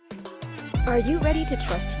Are you ready to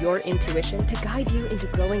trust your intuition to guide you into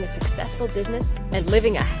growing a successful business and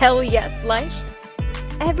living a hell yes life?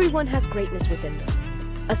 Everyone has greatness within them,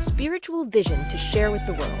 a spiritual vision to share with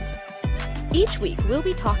the world. Each week, we'll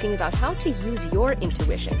be talking about how to use your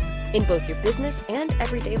intuition in both your business and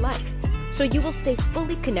everyday life, so you will stay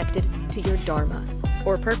fully connected to your dharma,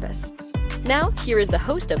 or purpose. Now, here is the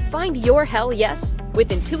host of Find Your Hell Yes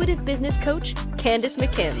with intuitive business coach, Candace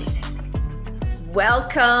McKim.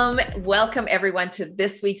 Welcome everyone to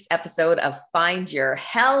this week's episode of Find Your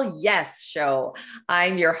Hell Yes show.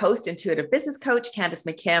 I'm your host, intuitive business coach, Candace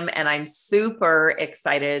McKim, and I'm super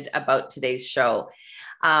excited about today's show.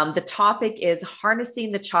 The topic is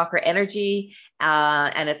harnessing the chakra energy,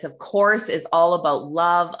 and it's, of course, is all about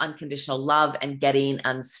love, unconditional love, and getting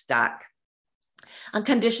unstuck.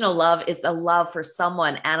 Unconditional love is a love for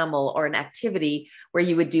someone, animal, or an activity where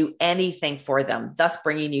you would do anything for them, thus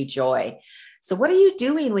bringing you joy. So what are you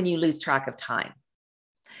doing when you lose track of time?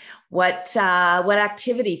 What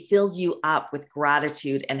activity fills you up with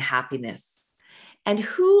gratitude and happiness? And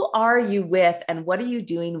who are you with, and what are you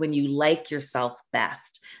doing when you like yourself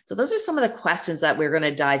best? So those are some of the questions that we're going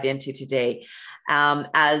to dive into today.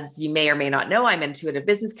 As you may or may not know, I'm intuitive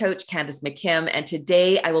business coach, Candace McKim, and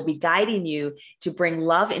today I will be guiding you to bring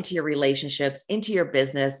love into your relationships, into your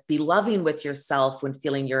business, be loving with yourself when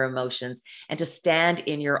feeling your emotions, and to stand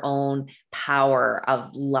in your own power of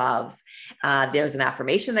love. There's an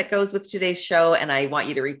affirmation that goes with today's show, and I want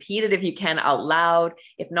you to repeat it if you can out loud,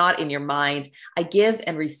 if not in your mind. I give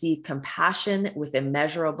and receive compassion with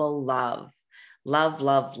immeasurable love. Love,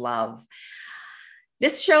 love, love.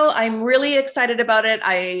 This show, I'm really excited about it.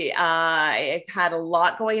 I've had a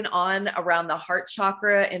lot going on around the heart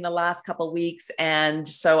chakra in the last couple of weeks. And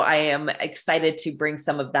so I am excited to bring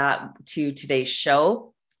some of that to today's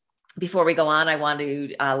show. Before we go on, I want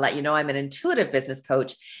to let you know I'm an intuitive business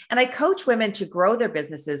coach, and I coach women to grow their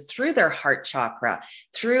businesses through their heart chakra,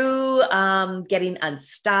 through getting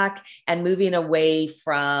unstuck and moving away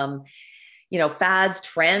from fads,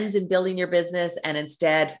 trends in building your business, and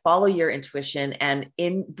instead follow your intuition and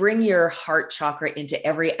bring your heart chakra into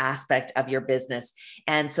every aspect of your business,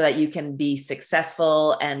 and so that you can be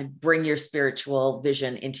successful and bring your spiritual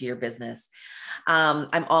vision into your business.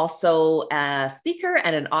 I'm also a speaker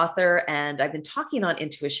and an author, and I've been talking on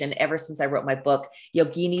intuition ever since I wrote my book,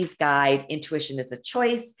 Yogini's Guide, Intuition is a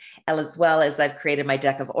Choice, as well as I've created my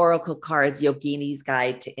deck of oracle cards, Yogini's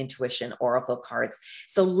Guide to Intuition Oracle Cards.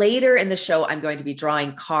 So later in the show, I'm going to be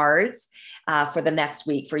drawing cards for the next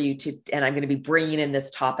week for you and I'm going to be bringing in this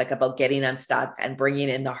topic about getting unstuck and bringing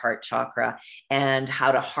in the heart chakra and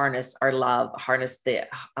how to harness our love, harness the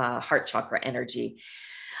heart chakra energy.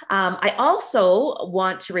 I also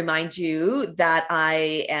want to remind you that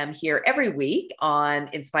I am here every week on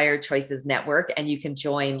Inspired Choices Network, and you can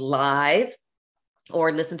join live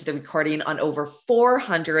or listen to the recording on over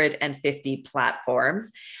 450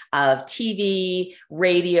 platforms of TV,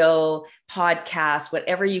 radio, podcasts,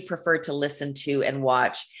 whatever you prefer to listen to and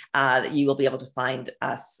watch. You will be able to find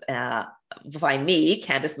us, find me,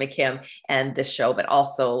 Candace McKim, and this show, but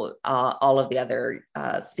also all of the other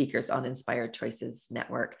speakers on Inspired Choices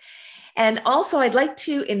Network. And also, I'd like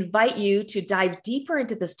to invite you to dive deeper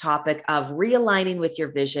into this topic of realigning with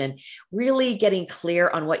your vision, really getting clear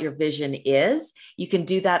on what your vision is. You can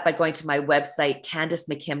do that by going to my website,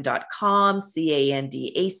 CandaceMcKim.com,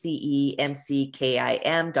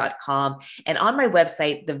 CandaceMcKim.com. And on my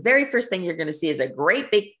website, the very first thing you're going to see is a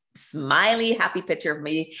great big smiley, happy picture of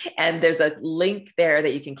me. And there's a link there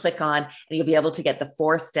that you can click on, and you'll be able to get the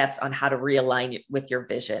 4 steps on how to realign with your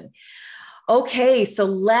vision. Okay, so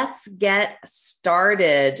let's get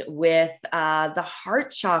started with the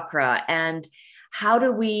heart chakra and how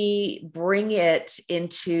do we bring it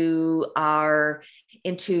into our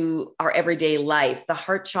everyday life. The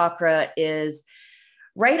heart chakra is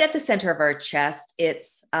right at the center of our chest.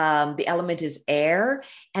 It's the element is air,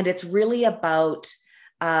 and it's really about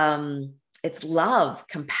it's love,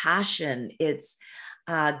 compassion, it's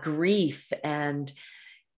grief, and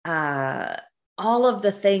all of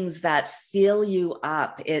the things that fill you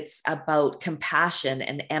up. It's about compassion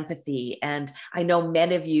and empathy. And I know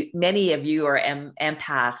many of you are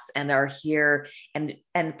empaths and are here and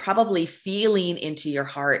probably feeling into your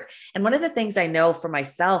heart. And one of the things I know for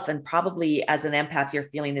myself, and probably as an empath, you're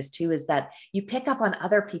feeling this too, is that you pick up on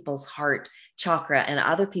other people's heart chakra and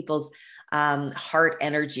other people's heart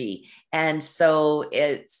energy. And so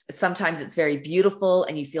sometimes it's very beautiful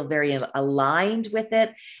and you feel very aligned with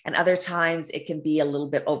it. And other times it can be a little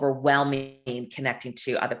bit overwhelming connecting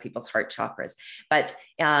to other people's heart chakras. But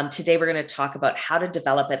today we're going to talk about how to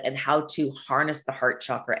develop it and how to harness the heart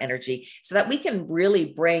chakra energy so that we can really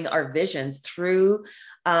bring our visions through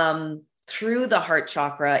the heart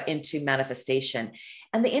chakra into manifestation.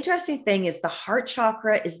 And the interesting thing is the heart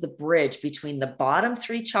chakra is the bridge between the bottom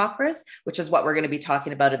three chakras, which is what we're going to be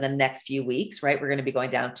talking about in the next few weeks, right? We're going to be going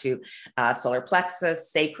down to solar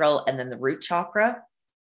plexus, sacral, and then the root chakra.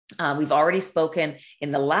 We've already spoken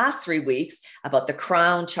in the last 3 weeks about the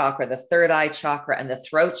crown chakra, the third eye chakra, and the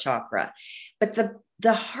throat chakra. But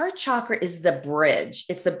the heart chakra is the bridge.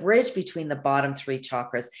 It's the bridge between the bottom three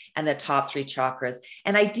chakras and the top three chakras.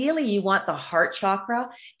 And ideally, you want the heart chakra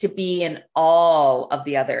to be in all of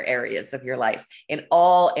the other areas of your life, in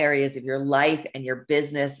all areas of your life and your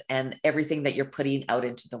business and everything that you're putting out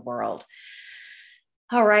into the world.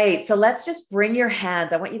 All right, so let's just bring your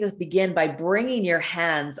hands. I want you to begin by bringing your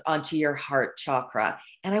hands onto your heart chakra.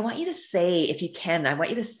 And I want you to say, if you can, I want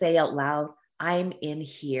you to say out loud, I'm in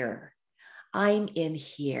here. I'm in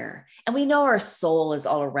here. And we know our soul is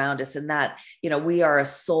all around us and that, we are a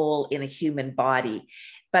soul in a human body.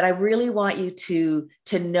 But I really want you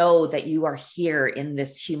to know that you are here in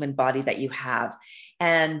this human body that you have.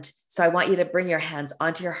 And so I want you to bring your hands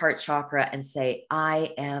onto your heart chakra and say,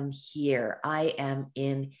 I am here. I am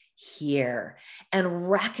in here.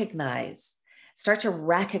 And start to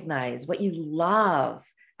recognize what you love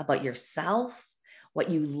about yourself, what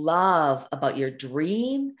you love about your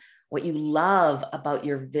dream, what you love about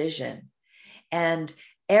your vision. And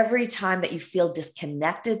every time that you feel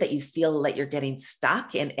disconnected, that you feel like you're getting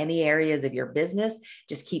stuck in any areas of your business,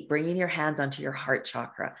 just keep bringing your hands onto your heart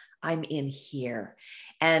chakra. I'm in here.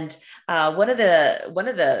 And one of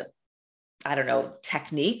the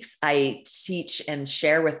techniques I teach and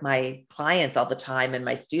share with my clients all the time and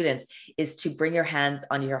my students is to bring your hands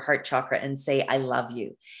on your heart chakra and say, I love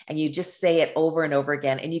you. And you just say it over and over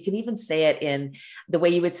again. And you can even say it in the way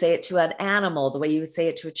you would say it to an animal, the way you would say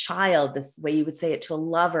it to a child, this way you would say it to a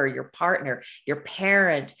lover, your partner, your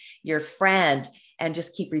parent, your friend, and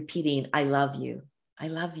just keep repeating, I love you. I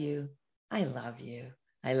love you. I love you.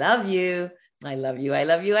 I love you. I love you. I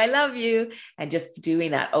love you. I love you. And just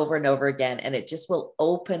doing that over and over again. And it just will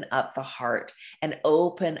open up the heart and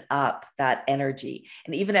open up that energy.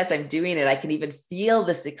 And even as I'm doing it, I can even feel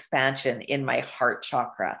this expansion in my heart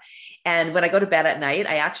chakra. And when I go to bed at night,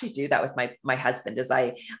 I actually do that with my husband as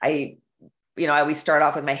I always start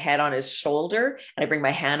off with my head on his shoulder and I bring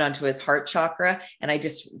my hand onto his heart chakra and I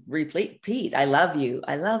just repeat, I love you.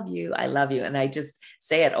 I love you. I love you. And I just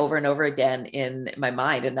say it over and over again in my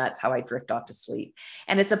mind. And that's how I drift off to sleep.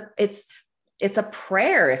 And it's a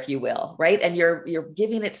prayer, if you will, right? And you're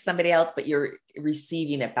giving it to somebody else, but you're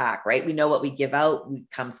receiving it back, right? We know what we give out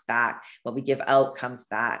comes back. What we give out comes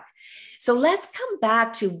back. So let's come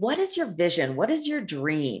back to what is your vision? What is your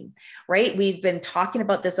dream, right? We've been talking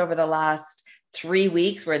about this over the last 3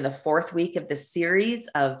 weeks. We're in the 4th week of this series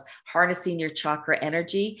of harnessing your chakra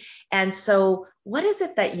energy. And so what is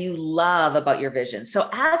it that you love about your vision? So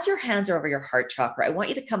as your hands are over your heart chakra, I want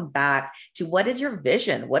you to come back to what is your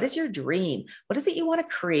vision? What is your dream? What is it you want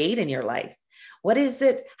to create in your life? What is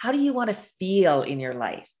it? How do you want to feel in your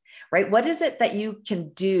life, right? What is it that you can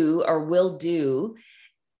do or will do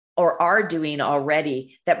or are doing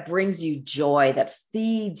already that brings you joy, that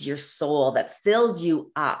feeds your soul, that fills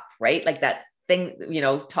you up, right? Like that thing,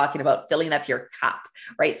 talking about filling up your cup,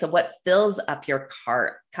 right? So what fills up your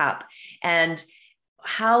cup? And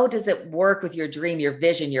how does it work with your dream, your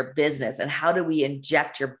vision, your business? And how do we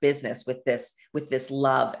inject your business with this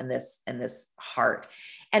love and this heart?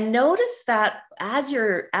 And notice that as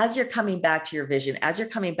you're coming back to your vision, as you're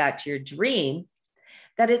coming back to your dream,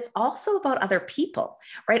 that it's also about other people,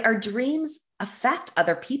 right? Our dreams affect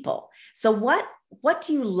other people. So what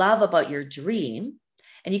do you love about your dream?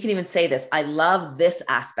 And you can even say this, I love this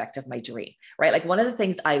aspect of my dream, right? Like one of the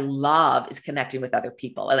things I love is connecting with other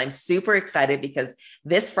people. And I'm super excited because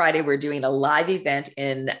this Friday, we're doing a live event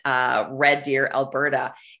in Red Deer,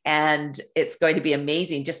 Alberta. And it's going to be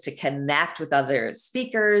amazing just to connect with other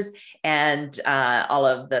speakers and all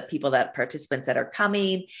of the participants that are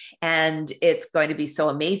coming. And it's going to be so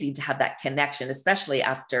amazing to have that connection, especially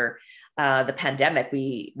after the pandemic.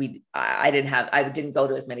 I didn't go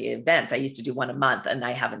to as many events. I used to do one a month and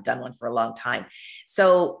I haven't done one for a long time.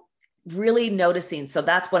 So really noticing. So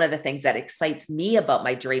that's one of the things that excites me about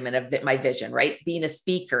my dream and my vision, right? Being a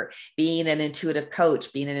speaker, being an intuitive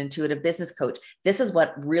coach, being an intuitive business coach. This is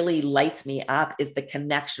what really lights me up, is the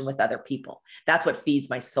connection with other people. That's what feeds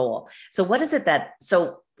my soul. So what is it that,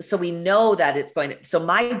 so we know that it's going to, so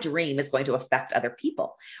my dream is going to affect other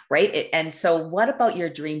people, right? And so what about your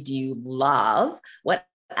dream do you love? What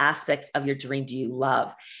aspects of your dream do you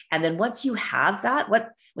love? And then once you have that,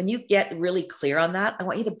 when you get really clear on that, I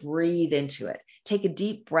want you to breathe into it. Take a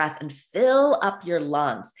deep breath and fill up your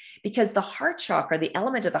lungs, because the heart chakra, the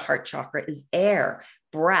element of the heart chakra is air,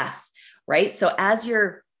 breath, right? So as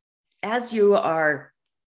you are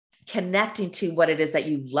connecting to what it is that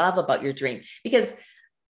you love about your dream, because,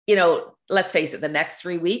 let's face it, the next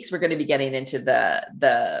 3 weeks, we're going to be getting into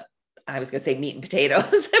the I was going to say meat and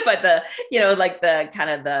potatoes, but like the kind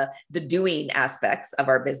of the doing aspects of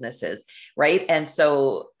our businesses, right? And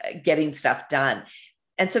so getting stuff done.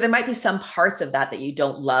 And so there might be some parts of that you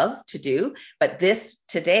don't love to do, but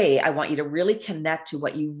today, I want you to really connect to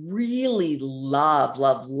what you really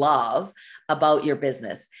love about your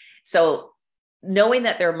business. So knowing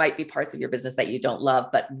that there might be parts of your business that you don't love,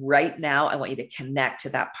 but right now I want you to connect to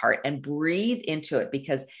that part and breathe into it,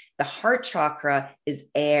 because the heart chakra is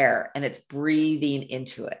air and it's breathing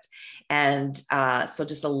into it. And so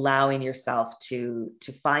just allowing yourself to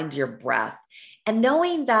find your breath and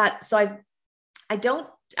knowing that. So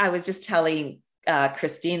I was just telling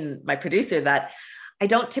Christine, my producer, that I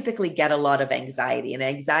don't typically get a lot of anxiety, and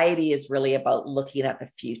anxiety is really about looking at the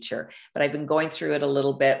future, but I've been going through it a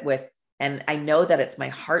little bit and I know that it's my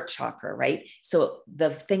heart chakra, right? So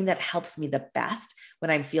the thing that helps me the best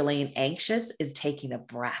when I'm feeling anxious is taking a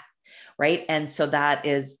breath, right? And so that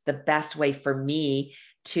is the best way for me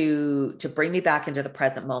to bring me back into the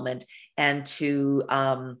present moment and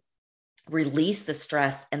to release the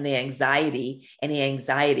stress and the anxiety, any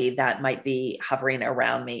anxiety that might be hovering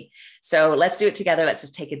around me. So let's do it together. Let's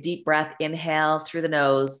just take a deep breath. Inhale through the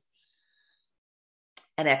nose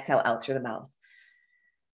and exhale out through the mouth.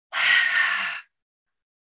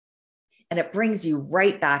 And it brings you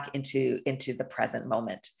right back into the present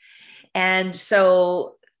moment. And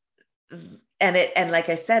so, and like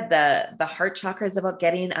I said, the heart chakra is about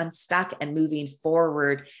getting unstuck and moving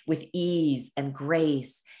forward with ease and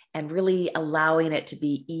grace, and really allowing it to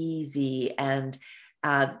be easy and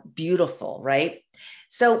beautiful, right?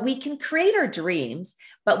 So we can create our dreams,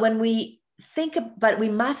 but we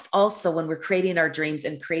must also, when we're creating our dreams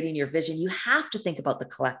and creating your vision, you have to think about the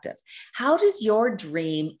collective. How does your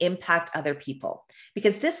dream impact other people?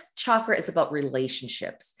 Because this chakra is about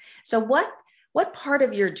relationships. So what part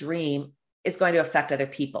of your dream is going to affect other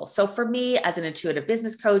people? So for me, as an intuitive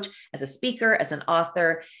business coach, as a speaker, as an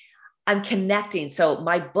author, I'm connecting. So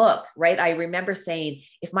my book, right? I remember saying,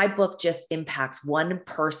 if my book just impacts one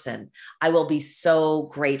person, I will be so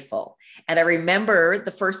grateful. And I remember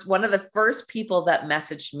one of the first people that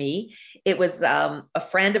messaged me, it was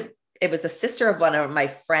it was a sister of one of my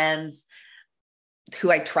friends who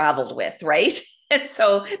I traveled with, right? And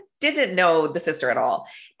so didn't know the sister at all.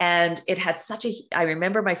 And it had I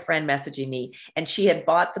remember my friend messaging me, and she had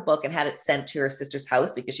bought the book and had it sent to her sister's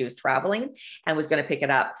house because she was traveling and was going to pick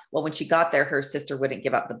it up. Well, when she got there, her sister wouldn't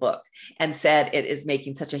give up the book and said it is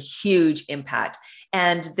making such a huge impact.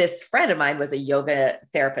 And this friend of mine was a yoga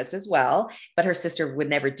therapist as well, but her sister would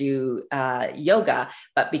never do yoga.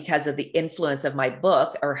 But because of the influence of my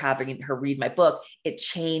book, or having her read my book, it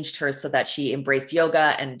changed her so that she embraced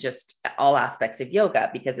yoga and just all aspects of yoga,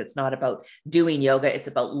 because it's not about doing yoga, it's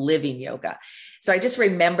about living yoga. So I just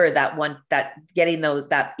remember getting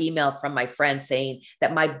that email from my friend saying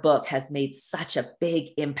that my book has made such a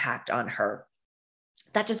big impact on her.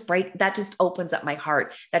 That just opens up my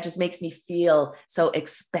heart. That just makes me feel so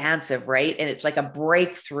expansive, right? And it's like a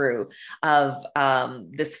breakthrough of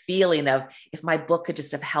this feeling of, if my book could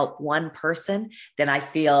just have helped one person, then I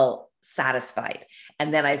feel satisfied.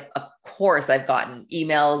 And then of course I've gotten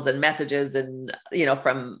emails and messages and,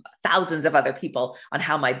 from thousands of other people on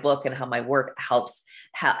how my book and how my work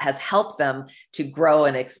has helped them to grow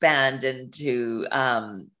and expand and to,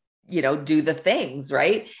 do the things,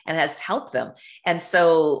 right? And has helped them. And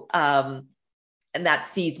so, and that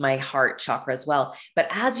feeds my heart chakra as well. But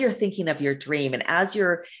as you're thinking of your dream, and as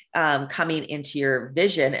you're coming into your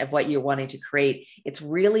vision of what you're wanting to create,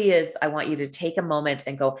 I want you to take a moment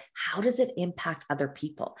and go, how does it impact other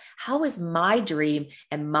people? How is my dream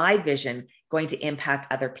and my vision going to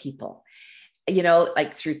impact other people?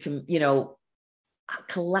 Like through,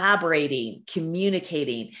 collaborating,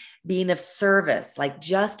 communicating, being of service, like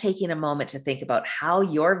just taking a moment to think about how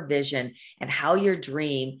your vision and how your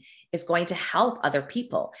dream is going to help other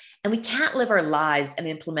people. And we can't live our lives and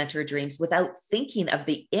implement our dreams without thinking of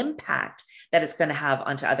the impact that it's going to have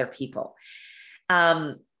onto other people.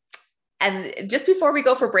 And just before we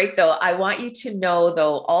go for break, though, I want you to know,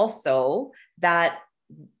 though, also that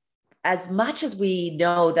as much as we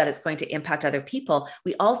know that it's going to impact other people,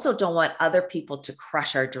 we also don't want other people to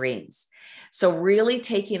crush our dreams. So really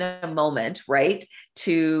taking a moment, right,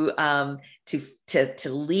 to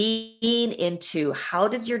lean into how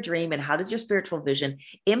does your dream and how does your spiritual vision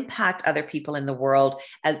impact other people in the world,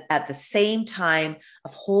 as at the same time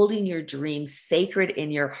of holding your dream sacred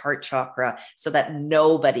in your heart chakra so that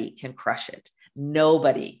nobody can crush it.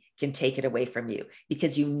 Nobody can take it away from you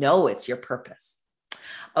because you know it's your purpose.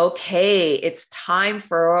 Okay, it's time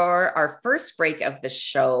for our first break of the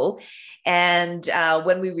show. And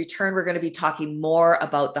when we return, we're going to be talking more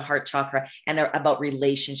about the heart chakra and about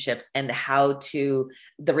relationships and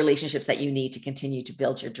the relationships that you need to continue to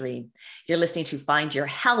build your dream. You're listening to Find Your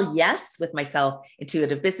Hell Yes with myself,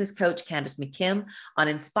 intuitive business coach Candace McKim on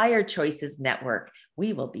Inspired Choices Network.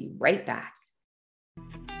 We will be right back.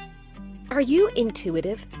 Are you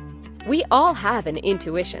intuitive? We all have an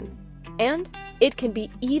intuition, and it can be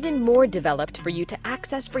even more developed for you to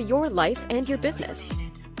access for your life and your business.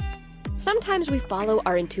 Sometimes we follow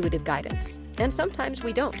our intuitive guidance, and sometimes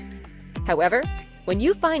we don't. However, when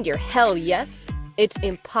you find your hell yes, it's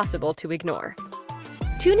impossible to ignore.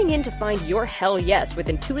 Tuning in to find your hell yes with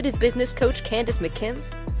intuitive business coach Candace McKim,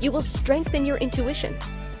 you will strengthen your intuition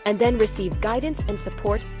and then receive guidance and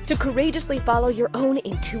support to courageously follow your own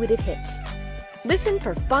intuitive hits. Listen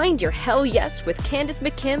for Find Your Hell Yes with Candace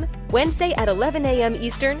McKim, Wednesday at 11 a.m.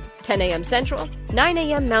 Eastern, 10 a.m. Central, 9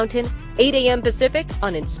 a.m. Mountain, 8 a.m. Pacific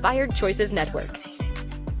on Inspired Choices Network.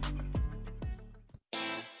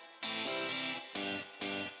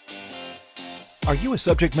 Are you a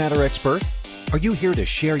subject matter expert? Are you here to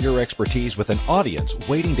share your expertise with an audience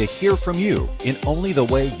waiting to hear from you in only the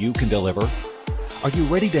way you can deliver? Are you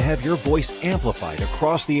ready to have your voice amplified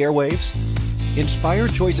across the airwaves?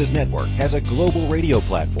 Inspired Choices Network has a global radio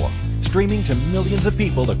platform streaming to millions of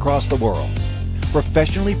people across the world.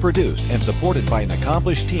 Professionally produced and supported by an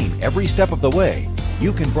accomplished team every step of the way,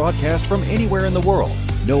 you can broadcast from anywhere in the world,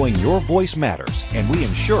 knowing your voice matters, and we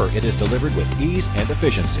ensure it is delivered with ease and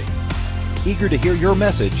efficiency. Eager to hear your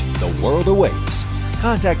message, the world awaits.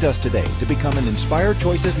 Contact us today to become an Inspired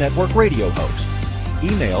Choices Network radio host.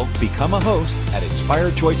 Email become a host at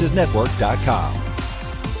inspiredchoicesnetwork.com.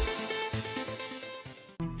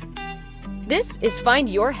 This is Find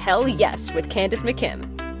Your Hell Yes with Candace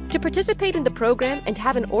McKim. To participate in the program and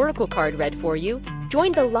have an oracle card read for you,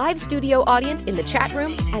 join the live studio audience in the chat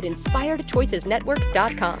room at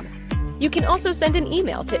inspiredchoicesnetwork.com. You can also send an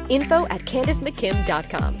email to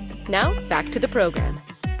info@CandaceMcKim.com. Now, back to the program.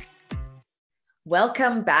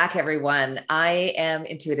 Welcome back, everyone. I am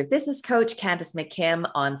intuitive business coach Candace McKim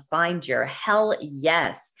on Find Your Hell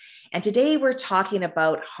Yes. And today we're talking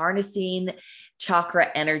about harnessing chakra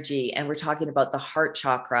energy, and we're talking about the heart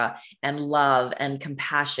chakra and love and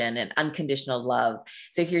compassion and unconditional love.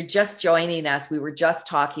 So if you're just joining us, we were just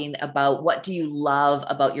talking about what do you love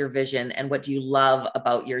about your vision and what do you love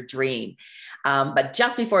about your dream. But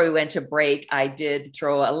just before we went to break, I did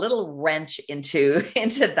throw a little wrench into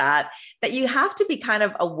that you have to be kind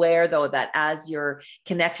of aware, though, that as you're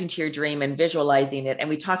connecting to your dream and visualizing it, and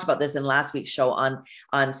we talked about this in last week's show on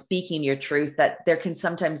speaking your truth, that there can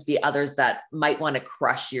sometimes be others that might want to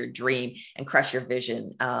crush your dream and crush your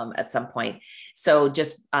vision at some point. So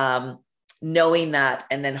just knowing that,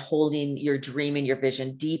 and then holding your dream and your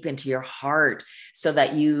vision deep into your heart so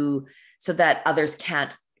that others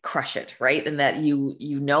can't crush it, right? And that you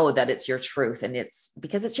know that it's your truth, and it's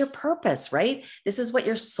because it's your purpose, right? This is what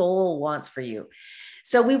your soul wants for you.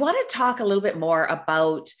 So we want to talk a little bit more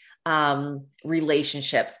about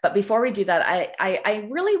relationships. But before we do that, I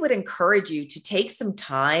really would encourage you to take some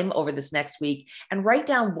time over this next week and write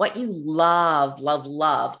down what you love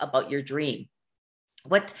about your dream.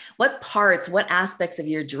 What parts, what aspects of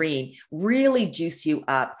your dream really juice you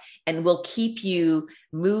up and will keep you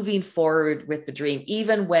moving forward with the dream,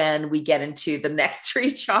 even when we get into the next three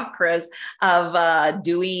chakras of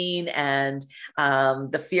doing, and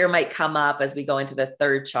the fear might come up as we go into the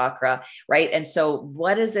third chakra, right? And so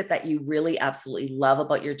what is it that you really absolutely love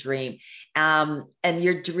about your dream? And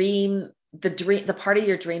your dream, the part of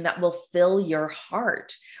your dream that will fill your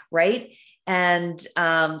heart, right? And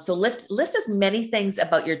so list as many things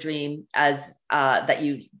about your dream as that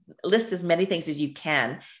you list as many things as you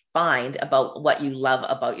can find about what you love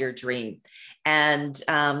about your dream. And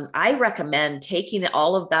I recommend taking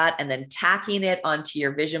all of that and then tacking it onto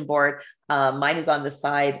your vision board. Mine is on the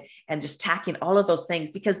side, and just tacking all of those things,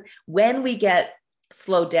 because when we get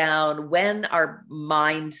slow down, when our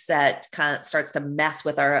mindset kind of starts to mess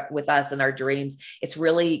with us and our dreams, it's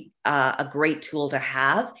really a great tool to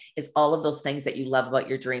have, is all of those things that you love about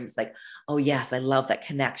your dreams. Like, oh yes, I love that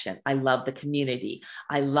connection. I love the community.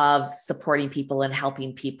 I love supporting people and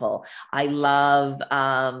helping people. I love,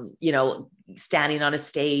 standing on a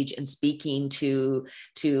stage and speaking to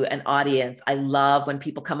an audience. I love when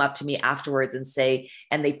people come up to me afterwards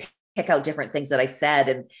and they pick out different things that I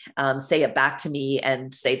said and say it back to me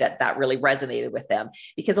and say that really resonated with them.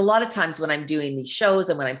 Because a lot of times when I'm doing these shows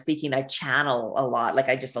and when I'm speaking, I channel a lot. Like,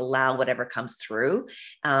 I just allow whatever comes through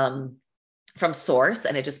from source,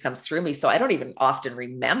 and it just comes through me. So I don't even often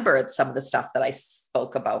remember some of the stuff that I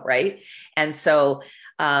spoke about, right? And so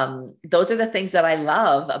those are the things that I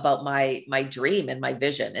love about my dream and my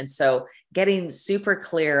vision. And so getting super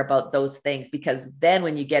clear about those things, because then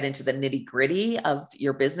when you get into the nitty gritty of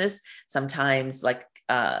your business, sometimes like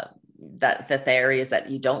the areas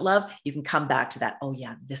that you don't love, you can come back to that. Oh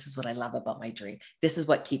yeah, this is what I love about my dream. This is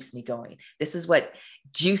what keeps me going. This is what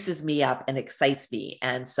juices me up and excites me.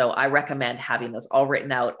 And so I recommend having those all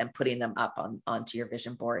written out and putting them up onto your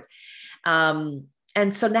vision board.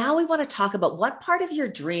 And so now we want to talk about what part of your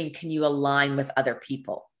dream can you align with other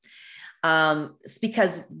people? It's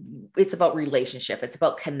because it's about relationship, it's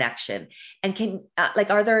about connection. And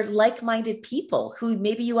are there like-minded people who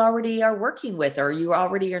maybe you already are working with, or you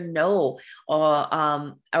already know,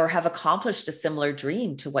 or have accomplished a similar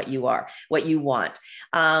dream to what you want?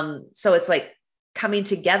 So it's like coming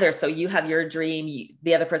together. So you have your dream,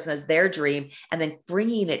 the other person has their dream, and then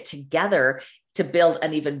bringing it together to build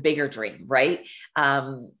an even bigger dream, right?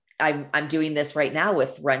 I'm doing this right now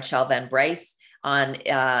with Runchelle Van Bryce on,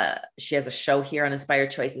 she has a show here on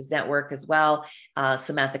Inspired Choices Network as well,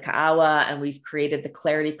 Samantha Ka'awa, and we've created the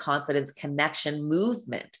Clarity, Confidence, Connection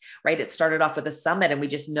movement, right? It started off with a summit, and we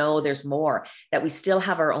just know there's more, that we still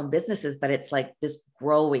have our own businesses, but it's like this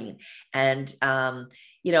growing. And,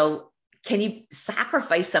 can you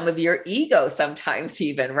sacrifice some of your ego sometimes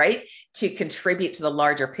even, right? To contribute to the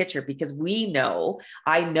larger picture? Because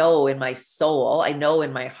I know in my soul, I know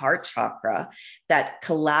in my heart chakra, that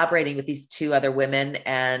collaborating with these two other women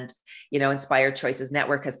and, Inspired Choices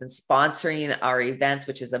Network has been sponsoring our events,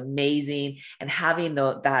 which is amazing. And having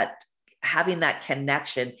that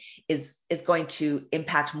connection is going to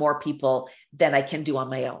impact more people than I can do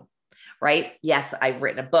on my own. Right? Yes, I've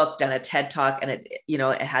written a book, done a TED Talk, and it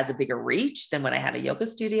has a bigger reach than when I had a yoga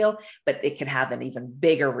studio, but it can have an even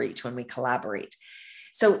bigger reach when we collaborate.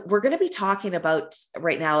 So we're going to be talking about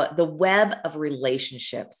right now the web of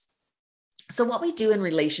relationships. So what we do in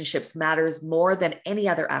relationships matters more than any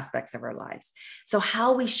other aspects of our lives. So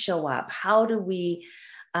how we show up, how do we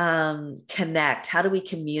connect, how do we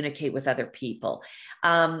communicate with other people?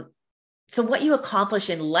 So what you accomplish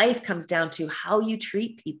in life comes down to how you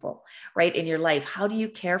treat people, right? In your life, how do you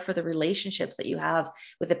care for the relationships that you have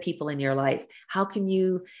with the people in your life? How can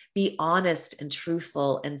you be honest and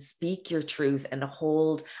truthful and speak your truth and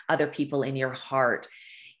hold other people in your heart?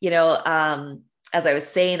 As I was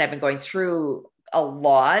saying, I've been going through a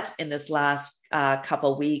lot in this last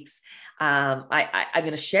couple of weeks. I'm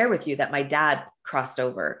going to share with you that my dad crossed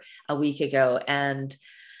over a week ago, and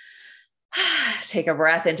take a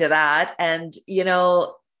breath into that. And,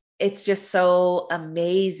 it's just so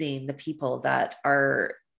amazing, the people that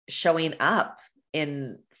are showing up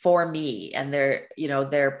for me, and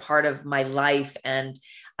they're part of my life, and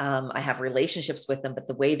I have relationships with them, but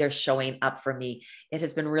the way they're showing up for me, it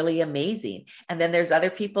has been really amazing. And then there's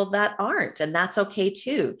other people that aren't, and that's okay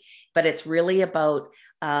too. But it's really about,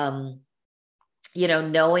 knowing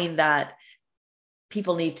that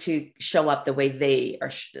people need to show up the way they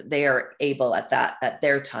are able at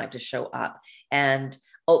their time to show up, and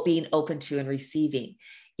being open to and receiving.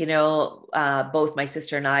 Both my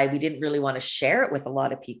sister and I, we didn't really want to share it with a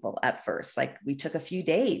lot of people at first. Like, we took a few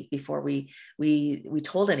days before we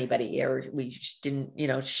told anybody, or we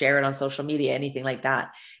didn't, share it on social media, anything like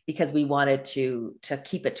that, because we wanted to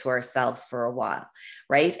keep it to ourselves for a while,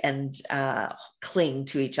 right? And cling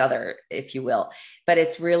to each other, if you will. But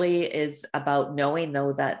it's really is about knowing,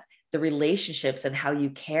 though, that the relationships and how you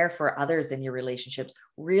care for others in your relationships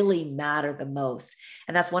really matter the most.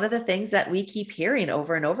 And that's one of the things that we keep hearing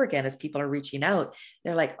over and over again as people are reaching out.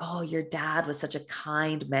 They're like, oh, your dad was such a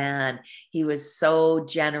kind man. He was so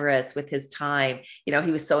generous with his time. He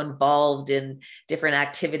was so involved in different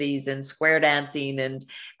activities and square dancing and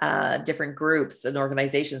different groups and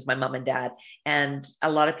organizations, my mom and dad. And a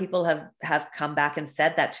lot of people have come back and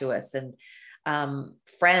said that to us. And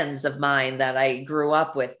friends of mine that I grew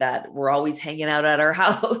up with that were always hanging out at our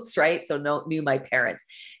house, right? So knew my parents.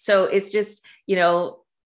 So it's just,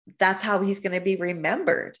 that's how he's going to be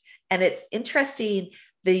remembered. And it's interesting,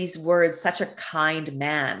 these words, such a kind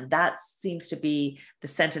man, that seems to be the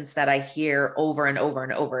sentence that I hear over and over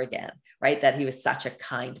and over again, right? That he was such a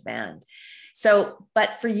kind man. So,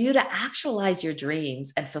 but for you to actualize your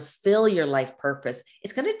dreams and fulfill your life purpose,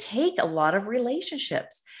 it's going to take a lot of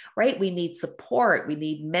relationships, right? We need support. We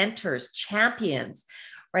need mentors, champions,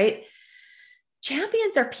 right?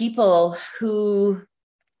 Champions are people who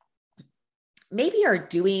maybe are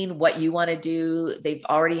doing what you want to do. They've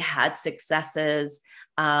already had successes,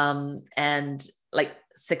 and like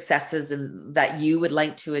successes that you would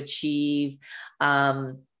like to achieve.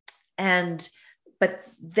 But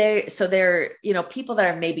they're, people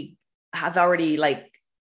that are maybe have already like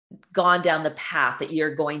gone down the path that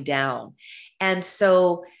you're going down. And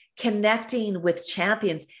so connecting with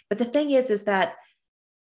champions. But the thing is that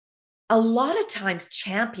a lot of times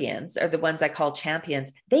champions are the ones I call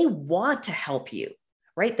champions. They want to help you,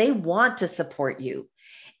 right? They want to support you.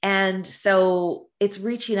 And so it's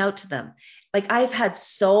reaching out to them. Like I've had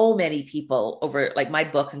so many people over, like my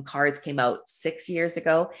book and cards came out 6 years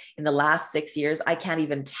ago. In the last 6 years, I can't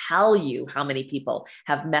even tell you how many people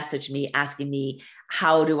have messaged me asking me,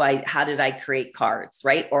 how did I create cards,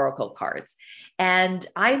 right? Oracle cards. And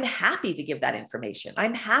I'm happy to give that information.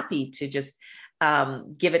 I'm happy to just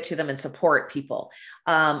give it to them and support people.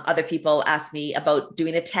 Other people ask me about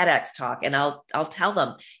doing a TEDx talk, and I'll tell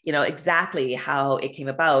them, exactly how it came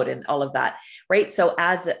about and all of that, right? So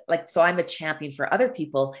so I'm a champion for other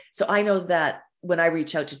people. So I know that when I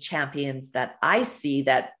reach out to champions that I see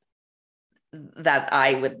that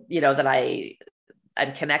I would, that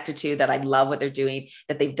I'm connected to, that I love what they're doing,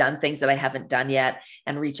 that they've done things that I haven't done yet,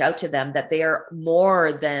 and reach out to them, that they are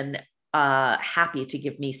more than happy to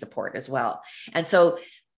give me support as well. And so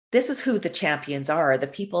this is who the champions are, the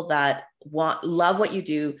people that love what you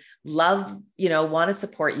do, want to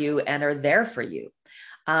support you and are there for you.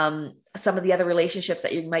 Some of the other relationships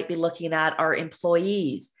that you might be looking at are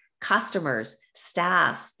employees, customers,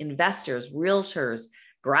 staff, investors, realtors,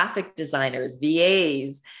 graphic designers,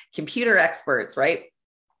 VAs, computer experts, right?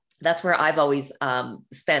 That's where I've always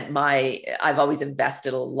I've always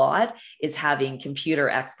invested a lot, is having computer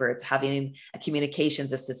experts, having a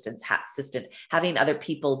communications assistant, having other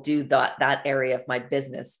people do that area of my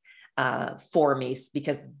business for me,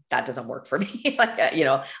 because that doesn't work for me.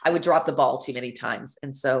 I would drop the ball too many times.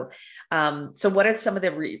 And so what are some of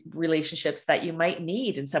the relationships that you might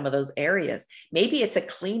need in some of those areas? Maybe it's a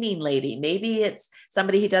cleaning lady. Maybe it's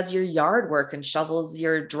somebody who does your yard work and shovels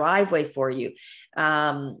your driveway for you.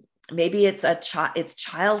 Maybe it's it's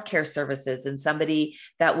childcare services, and somebody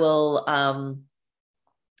that will,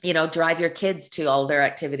 drive your kids to all their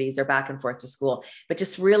activities or back and forth to school. But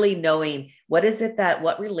just really knowing what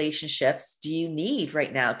relationships do you need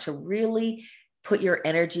right now to really put your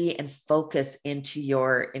energy and focus into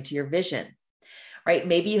your vision, right?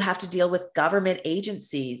 Maybe you have to deal with government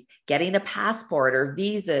agencies, getting a passport or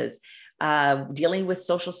visas, dealing with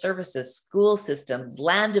social services, school systems,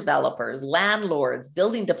 land developers, landlords,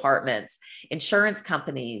 building departments, insurance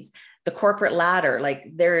companies, the corporate ladder. Like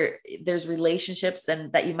there's relationships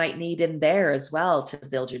that you might need in there as well to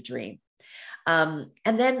build your dream.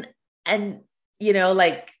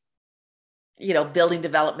 Building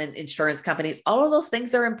development, insurance companies, all of those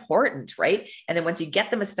things are important, right? And then once you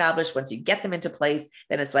get them established, once you get them into place,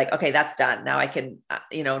 then it's like, okay, that's done. Now I can,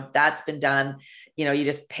 that's been done. You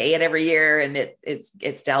just pay it every year and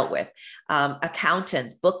it's dealt with.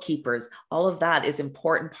 Accountants, bookkeepers, all of that is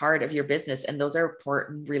important part of your business. And those are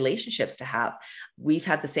important relationships to have. We've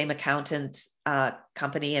had the same accountant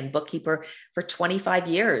company and bookkeeper for 25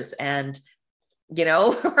 years. And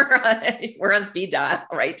we're on speed dial,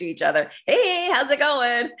 right, to each other. Hey, how's it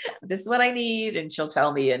going? This is what I need. And she'll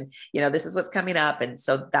tell me, and, this is what's coming up. And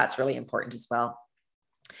so that's really important as well.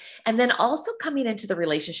 And then also coming into the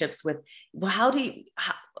relationships with, well,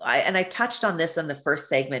 and I touched on this in the first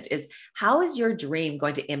segment, is how is your dream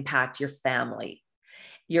going to impact your family,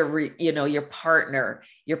 your partner,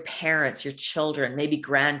 your parents, your children, maybe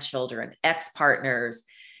grandchildren, ex-partners,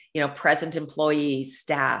 present employees,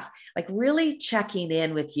 staff, like really checking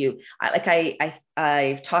in with you.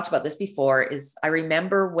 I've talked about this before, is I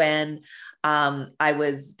remember when I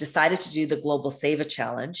was decided to do the Global Save a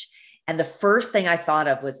Challenge. And the first thing I thought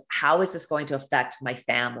of was, how is this going to affect my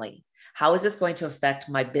family? How is this going to affect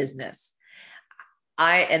my business?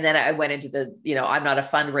 and then I went into the, I'm not a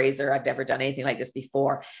fundraiser. I've never done anything like this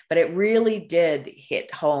before, but it really did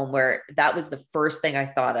hit home where that was the first thing I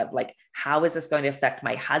thought of, like, how is this going to affect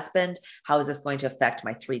my husband? How is this going to affect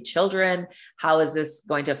my 3 children? How is this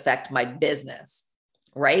going to affect my business?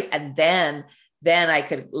 Right. And then I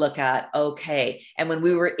could look at, okay. And when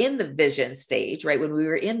we were in the vision stage, right, when we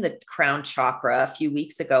were in the crown chakra a few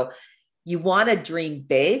weeks ago, you want to dream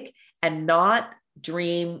big and not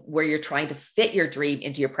dream where you're trying to fit your dream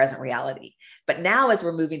into your present reality. But now, as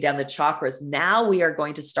we're moving down the chakras, now we are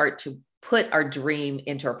going to start to put our dream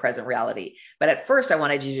into our present reality. But at first, I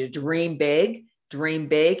wanted you to dream big,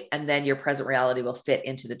 and then your present reality will fit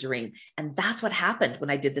into the dream. And that's what happened when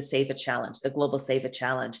I did the Save It Challenge, the Global Save It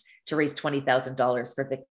Challenge, to raise $20,000 for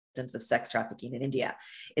victims of sex trafficking in India,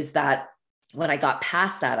 is that when I got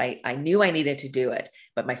past that, I knew I needed to do it.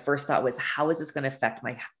 But my first thought was, how is this going to affect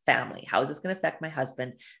my family? How is this going to affect my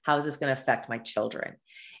husband? How is this going to affect my children?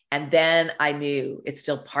 And then I knew it's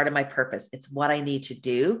still part of my purpose. It's what I need to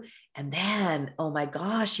do. And then, oh my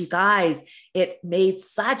gosh, you guys, it made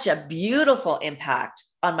such a beautiful impact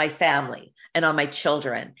on my family and on my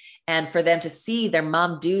children. And for them to see their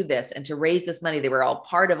mom do this and to raise this money, they were all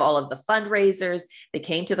part of all of the fundraisers. They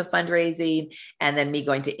came to the fundraising, and then me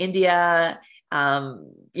going to India,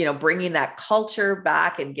 bringing that culture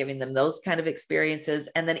back and giving them those kind of experiences.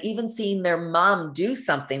 And then even seeing their mom do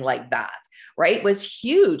something like that, right, was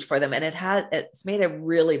huge for them. And it's made a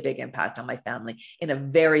really big impact on my family in a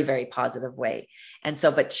very, very positive way. And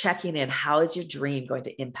so, but checking in, how is your dream going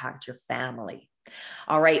to impact your family?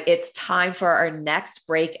 All right, it's time for our next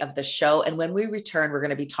break of the show. And when we return, we're going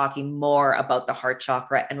to be talking more about the heart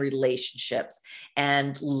chakra and relationships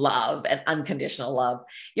and love and unconditional love.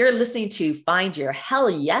 You're listening to Find Your Hell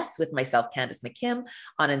Yes with myself, Candace McKim,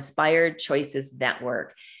 on Inspired Choices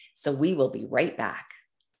Network. So we will be right back.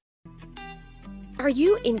 Are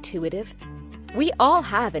you intuitive? We all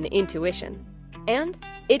have an intuition, and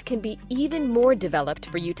it can be even more developed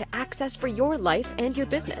for you to access for your life and your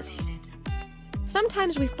business.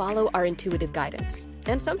 Sometimes we follow our intuitive guidance,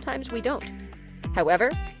 and sometimes we don't.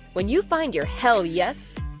 However, when you find your hell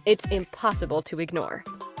yes, it's impossible to ignore.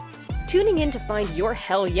 Tuning in to find your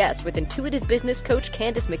hell yes with intuitive business coach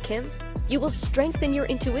Candace McKim, you will strengthen your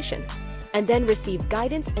intuition and then receive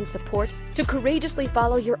guidance and support to courageously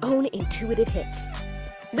follow your own intuitive hits.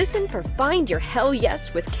 Listen for Find Your Hell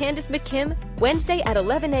Yes with Candace McKim, Wednesday at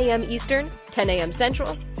 11 a.m. Eastern, 10 a.m.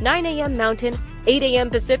 Central, 9 a.m. Mountain, 8 a.m.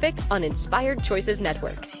 Pacific on Inspired Choices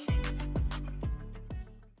Network.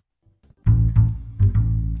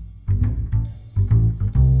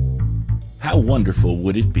 How wonderful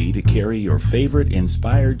would it be to carry your favorite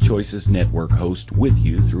Inspired Choices Network host with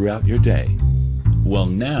you throughout your day? Well,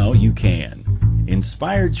 now you can.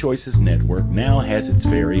 Inspired Choices Network now has its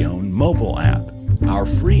very own mobile app. Our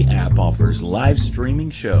free app offers live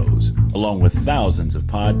streaming shows, along with thousands of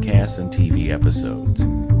podcasts and TV episodes.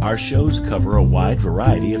 Our shows cover a wide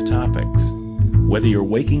variety of topics. Whether you're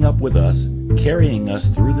waking up with us, carrying us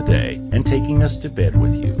through the day, and taking us to bed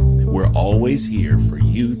with you, we're always here for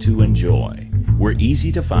you to enjoy. We're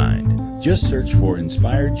easy to find. Just search for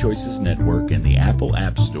Inspired Choices Network in the Apple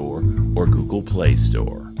App Store or Google Play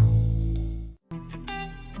Store.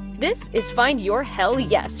 This is Find Your Hell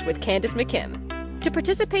Yes with Candace McKim. To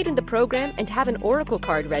participate in the program and have an oracle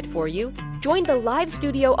card read for you, join the live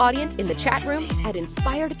studio audience in the chat room at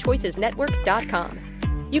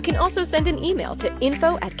inspiredchoicesnetwork.com. You can also send an email to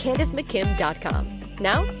info@CandaceMcKim.com.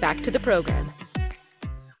 Now, back to the program.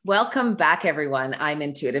 Welcome back, everyone. I'm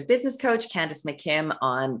intuitive business coach Candace McKim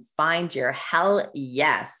on Find Your Hell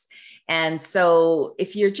Yes. And so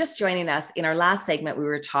if you're just joining us, in our last segment, we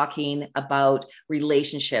were talking about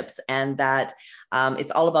relationships and that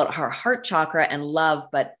it's all about our heart chakra and love,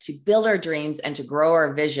 but to build our dreams and to grow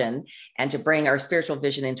our vision and to bring our spiritual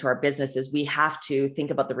vision into our businesses, we have to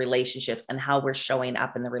think about the relationships and how we're showing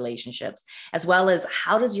up in the relationships, as well as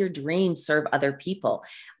how does your dream serve other people?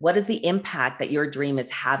 What is the impact that your dream is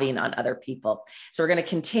having on other people? So we're going to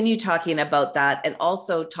continue talking about that and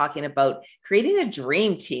also talking about creating a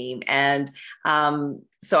dream team. And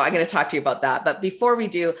so I'm going to talk to you about that. But before we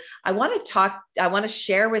do, I want to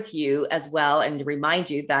share with you as well and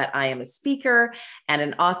remind you that I am a speaker and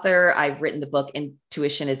an author. I've written the book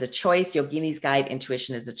Intuition is a Choice, Yogini's Guide,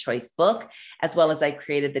 Intuition is a Choice book, as well as I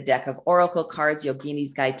created the deck of oracle cards,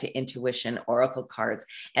 Yogini's Guide to Intuition Oracle cards.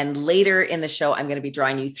 And later in the show, I'm going to be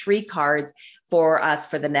drawing you 3 cards for us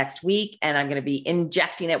for the next week. And I'm going to be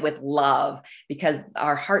injecting it with love, because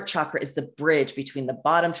our heart chakra is the bridge between the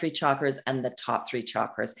bottom 3 chakras and the top 3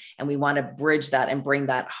 chakras. And we want to bridge that and bring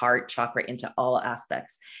that heart chakra into all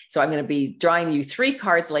aspects. So I'm going to be drawing you 3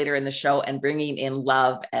 cards later in the show and bringing in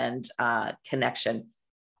love and connection.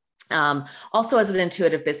 Also, as an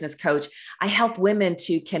intuitive business coach, I help women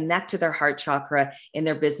to connect to their heart chakra in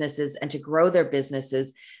their businesses and to grow their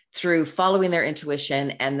businesses through following their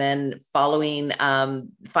intuition, and then finding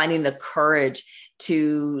the courage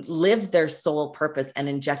to live their soul purpose and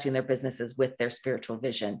injecting their businesses with their spiritual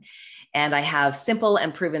vision. And I have simple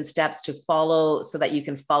and proven steps to follow so that you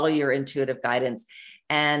can follow your intuitive guidance,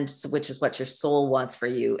 and which is what your soul wants for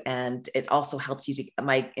you. And it also helps you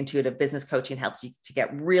my intuitive business coaching helps you to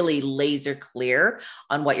get really laser clear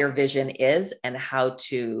on what your vision is and how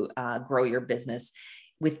to grow your business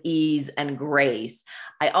with ease and grace.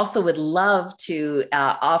 I also would love to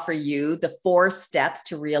offer you the 4 steps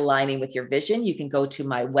to realigning with your vision. You can go to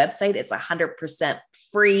my website. It's 100%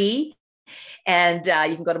 free. And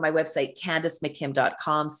you can go to my website,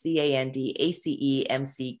 CandaceMcKim.com,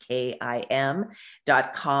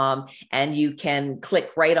 CandaceMcKim.com. And you can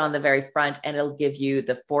click right on the very front, and it'll give you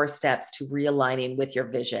the 4 steps to realigning with your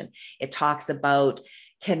vision. It talks about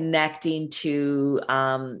connecting to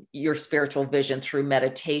your spiritual vision through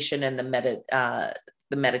meditation and the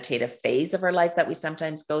meditative phase of our life that we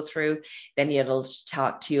sometimes go through. Then it'll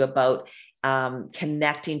talk to you about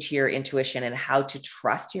connecting to your intuition and how to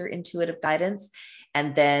trust your intuitive guidance.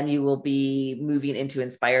 And then you will be moving into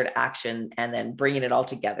inspired action and then bringing it all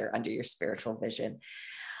together under your spiritual vision.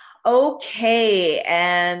 Okay.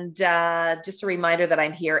 And just a reminder that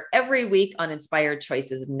I'm here every week on Inspired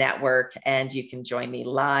Choices Network, and you can join me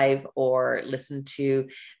live or listen to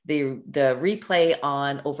the replay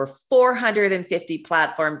on over 450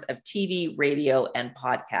 platforms of TV, radio, and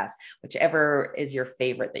podcasts, whichever is your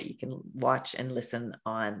favorite that you can watch and listen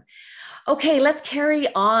on. Okay, let's carry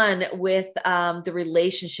on with the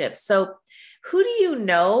relationships. So who do you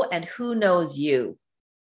know and who knows you?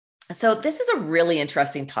 So this is a really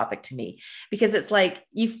interesting topic to me, because it's like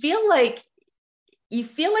you feel like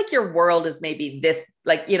your world is maybe this,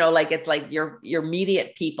 like, you know, like it's like your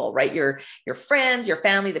immediate people, right? Your friends, your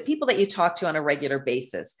family, the people that you talk to on a regular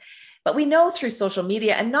basis. But we know through social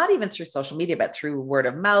media, and not even through social media, but through word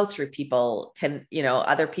of mouth, through people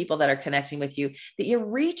other people that are connecting with you, that your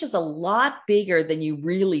reach is a lot bigger than you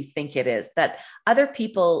really think it is, that other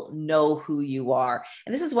people know who you are.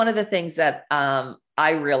 And this is one of the things that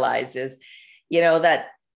I realized is, that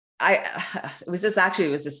it was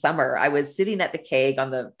this summer. I was sitting at the keg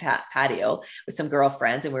on the patio with some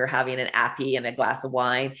girlfriends, and we were having an appy and a glass of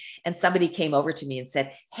wine. And somebody came over to me and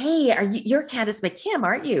said, "Hey, you're Candace McKim,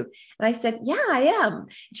 aren't you?" And I said, "Yeah, I am."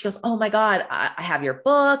 And she goes, "Oh my God, I have your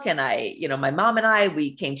book. And my mom and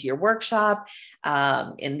we came to your workshop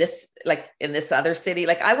in this other city."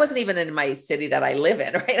 Like, I wasn't even in my city that I live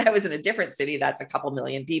in, right? I was in a different city that's a couple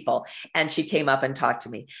million people. And she came up and talked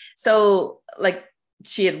to me. So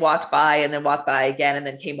she had walked by and then walked by again and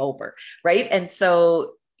then came over, right? And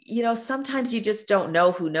so, sometimes you just don't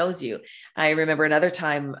know who knows you. I remember another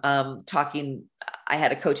time I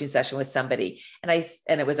had a coaching session with somebody, and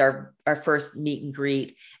it was our first meet and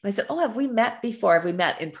greet. And I said, "Oh, have we met before? Have we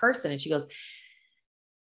met in person?" And she goes,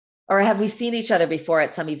 "Or have we seen each other before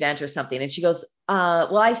at some event or something?" And she goes,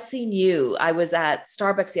 "Well, I've seen you. I was at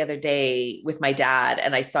Starbucks the other day with my dad,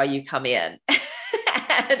 and I saw you come in."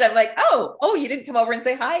 And I'm like, oh, you didn't come over and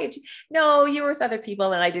say hi? No, you were with other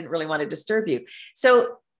people, and I didn't really want to disturb you.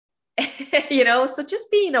 So, so just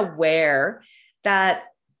being aware that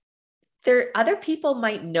other people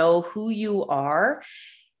might know who you are,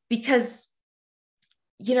 because,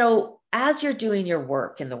 as you're doing your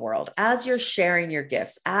work in the world, as you're sharing your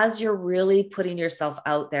gifts, as you're really putting yourself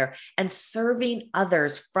out there and serving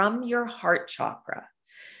others from your heart chakra,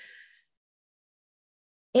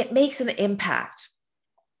 it makes an impact.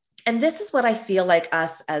 And this is what I feel like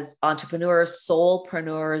us as entrepreneurs,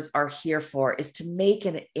 soulpreneurs are here for, is to make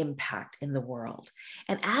an impact in the world.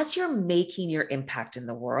 And as you're making your impact in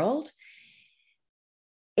the world,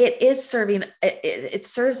 it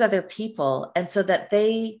serves other people. And so that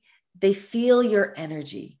they feel your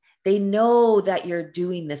energy. They know that you're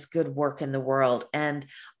doing this good work in the world and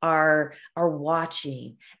are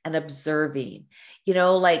watching and observing.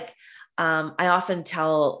 I often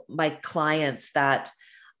tell my clients that,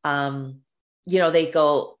 they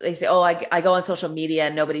say, "Oh, I go on social media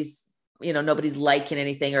and nobody's liking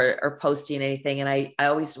anything or posting anything." And I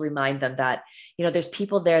always remind them that, there's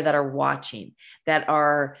people there that are watching, that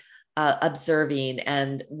are observing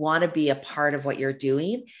and want to be a part of what you're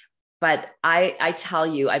doing. But I tell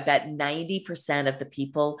you, I bet 90% of the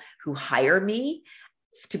people who hire me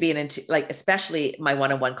to be like, especially my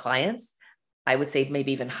one-on-one clients, I would say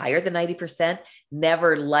maybe even higher than 90%,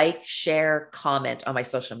 never like, share, comment on my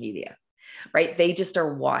social media, right? They just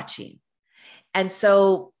are watching. And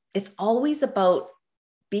so it's always about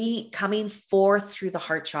coming forth through the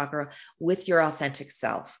heart chakra with your authentic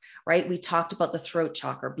self, right? We talked about the throat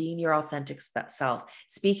chakra, being your authentic self,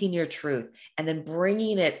 speaking your truth, and then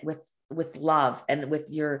bringing it with love and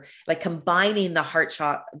with your, like, combining the heart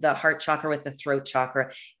chakra with the throat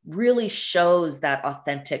chakra really shows that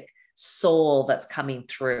authentic soul that's coming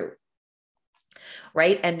through,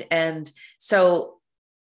 right? And so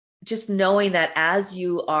just knowing that as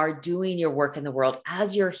you are doing your work in the world,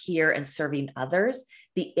 as you're here and serving others,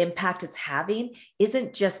 the impact it's having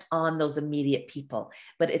isn't just on those immediate people,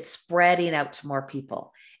 but it's spreading out to more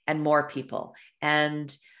people and more people.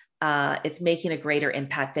 And it's making a greater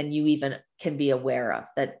impact than you even can be aware of,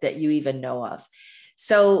 that you even know of.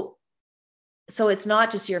 So it's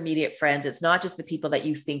not just your immediate friends. It's not just the people that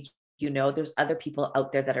you think you know. There's other people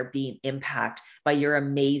out there that are being impacted by your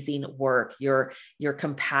amazing work, your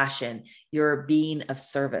compassion, your being of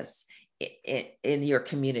service in your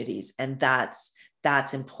communities. And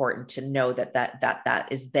that's important to know that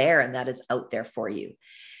is there and that is out there for you.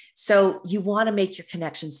 So you want to make your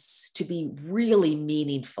connections to be really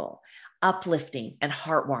meaningful, uplifting, and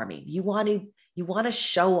heartwarming. You want to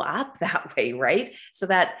show up that way, right? So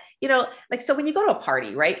that, like, so when you go to a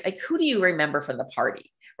party, right? Like, who do you remember from the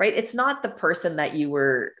party, right? It's not the person that you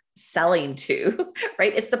were selling to,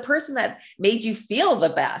 right? It's the person that made you feel the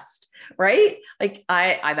best, right? Like,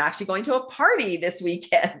 I'm actually going to a party this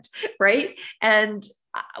weekend, right? And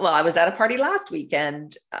well, I was at a party last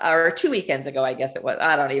weekend, or 2 weekends ago, I guess it was.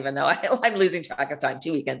 I don't even know. I'm losing track of time.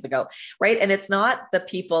 2 weekends ago, right? And it's not the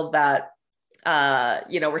people that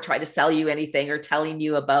were trying to sell you anything or telling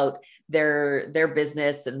you about their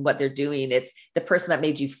business and what they're doing. It's the person that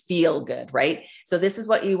made you feel good, right? So this is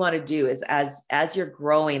what you want to do, is as you're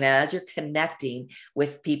growing, as you're connecting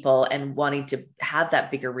with people and wanting to have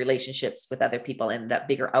that bigger relationships with other people and that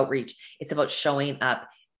bigger outreach, it's about showing up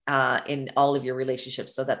in all of your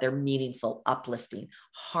relationships so that they're meaningful, uplifting,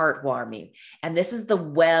 heartwarming. And this is the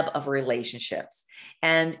web of relationships.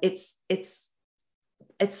 And it's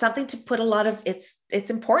something to put it's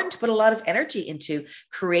important to put a lot of energy into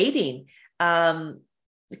creating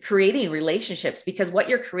relationships, because what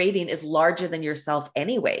you're creating is larger than yourself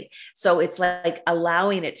anyway. So it's like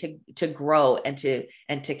allowing it to grow and to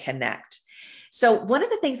connect. So one of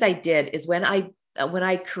the things I did is when I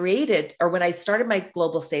started my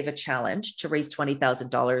Global Save a Challenge to raise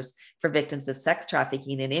 $20,000 for victims of sex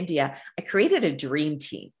trafficking in India, I created a dream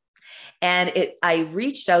team. And I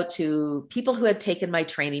reached out to people who had taken my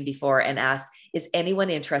training before and asked, is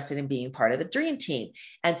anyone interested in being part of the dream team?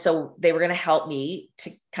 And so they were going to help me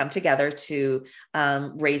to come together to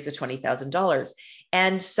raise the $20,000.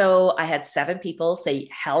 And so I had 7 people say,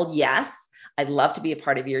 hell yes, I'd love to be a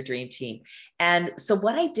part of your dream team. And so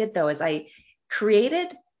what I did, though, is I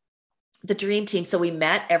created the dream team. So we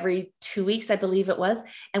met every 2 weeks, I believe it was,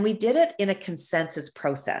 and we did it in a consensus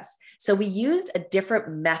process. So we used a different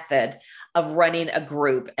method of running a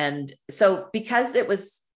group. And so because it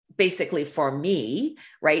was basically for me,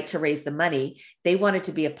 right, to raise the money, they wanted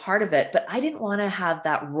to be a part of it, but I didn't want to have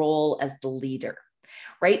that role as the leader.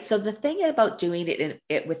 Right. So the thing about doing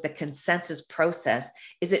it with the consensus process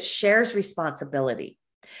is it shares responsibility.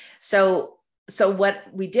 So what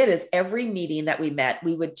we did is every meeting that we met,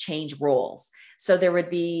 we would change roles. So there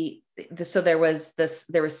was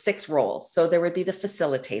 6 roles. So there would be the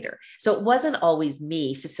facilitator. So it wasn't always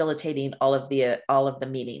me facilitating all of the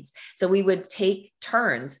meetings. So we would take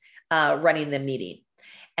turns running the meeting.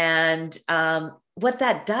 And what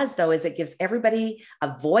that does, though, is it gives everybody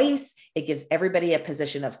a voice. It gives everybody a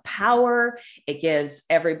position of power. It gives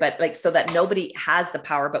everybody, like, so that nobody has the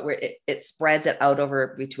power, but it spreads it out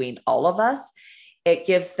over between all of us. It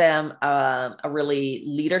gives them a really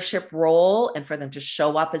leadership role and for them to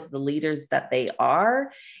show up as the leaders that they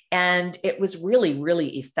are. And it was really,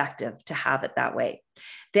 really effective to have it that way.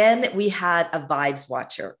 Then we had a vibes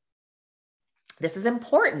watcher. This is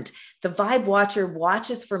important. The vibe watcher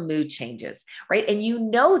watches for mood changes, right? And you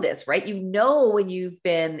know this, right? You know when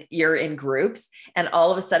you're in groups and all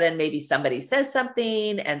of a sudden maybe somebody says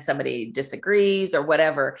something and somebody disagrees or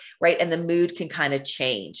whatever, right? And the mood can kind of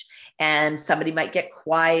change and somebody might get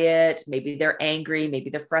quiet. Maybe they're angry, maybe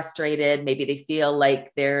they're frustrated, maybe they feel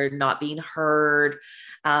like they're not being heard,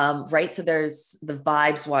 right? So there's the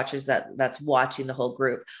vibes watchers that's watching the whole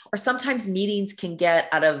group. Or sometimes meetings can get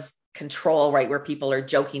out of control, right? Where people are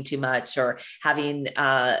joking too much or having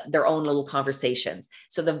their own little conversations.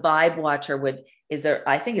 So the vibe watcher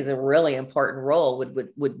I think is a really important role,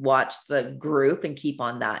 would watch the group and keep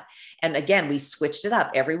on that. And again, we switched it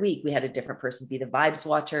up every week. We had a different person be the vibes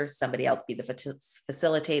watcher, somebody else be the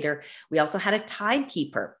facilitator. We also had a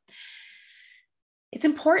timekeeper. It's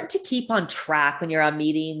important to keep on track when you're on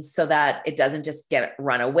meetings so that it doesn't just get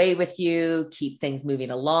run away with you, keep things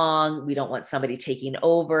moving along. We don't want somebody taking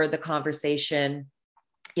over the conversation,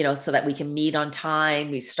 so that we can meet on time.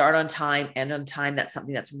 We start on time, end on time. That's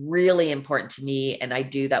something that's really important to me. And I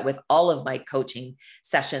do that with all of my coaching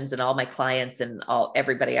sessions and all my clients and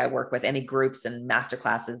everybody I work with, any groups and master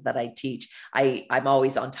classes that I teach. I'm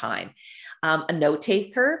always on time. A note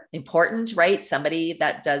taker, important, right? Somebody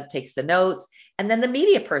that takes the notes. And then the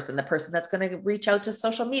media person, the person that's going to reach out to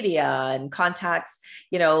social media and contacts,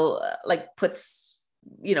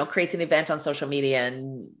 creates an event on social media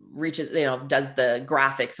and reaches, does the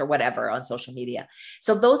graphics or whatever on social media.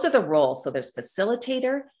 So those are the roles. So there's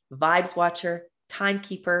facilitator, vibes watcher,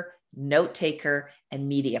 timekeeper, note taker, and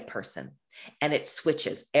media person. And it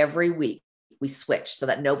switches every week. We switch so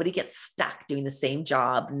that nobody gets stuck doing the same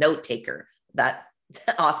job. Note taker, that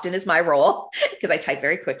often is my role because I type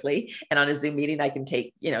very quickly, and on a Zoom meeting I can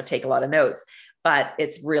take a lot of notes, but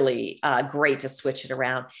it's really great to switch it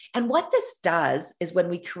around. And what this does is when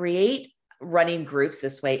we create running groups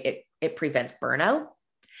this way, it prevents burnout,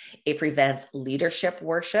 it prevents leadership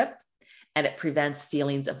worship, and it prevents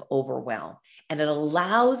feelings of overwhelm. And it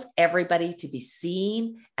allows everybody to be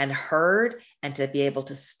seen and heard and to be able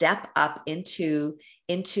to step up into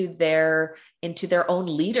their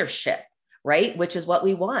own leadership, right? Which is what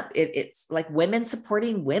we want. It's like women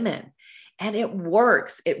supporting women. And it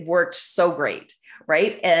works. It worked so great,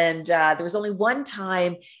 right? And there was only one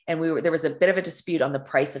time, and there was a bit of a dispute on the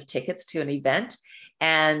price of tickets to an event.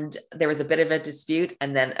 And there was a bit of a dispute.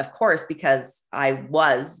 And then, of course, because I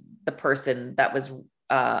was the person that was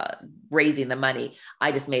raising the money,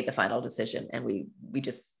 I just made the final decision. And we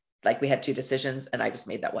just, we had two decisions, and I just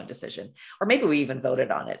made that one decision. Or maybe we even voted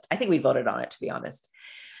on it. I think we voted on it, to be honest.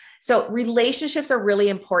 So relationships are a really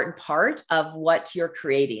important part of what you're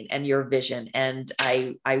creating and your vision. And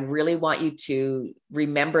I really want you to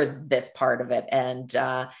remember this part of it. And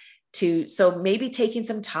so maybe taking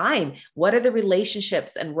some time, what are the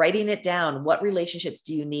relationships, and writing it down. What relationships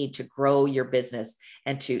do you need to grow your business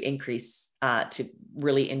and to increase, to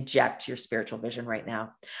really inject your spiritual vision right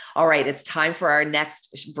now? All right, it's time for our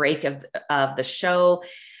next break of the show.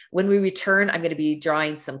 When we return, I'm going to be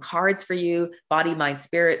drawing some cards for you, body, mind,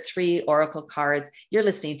 spirit, 3 oracle cards. You're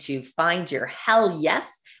listening to Find Your Hell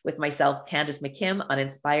Yes with myself, Candace McKim, on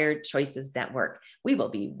Inspired Choices Network. We will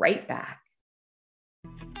be right back.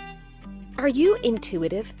 Are you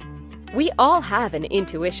intuitive? We all have an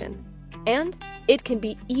intuition, and it can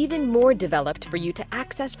be even more developed for you to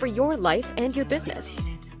access for your life and your business.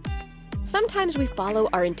 Sometimes we follow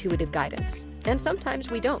our intuitive guidance, and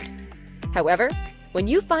sometimes we don't. However, when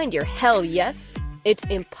you find your hell yes, it's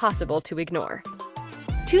impossible to ignore.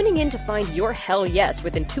 Tuning in to find your hell yes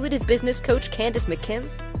with intuitive business coach Candace McKim,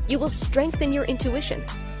 you will strengthen your intuition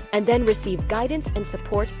and then receive guidance and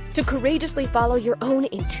support to courageously follow your own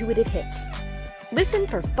intuitive hits. Listen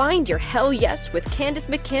for Find Your Hell Yes with Candace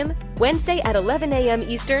McKim, Wednesday at 11 a.m.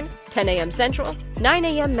 Eastern, 10 a.m. Central, 9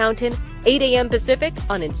 a.m. Mountain, 8 a.m. Pacific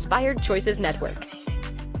on Inspired Choices Network.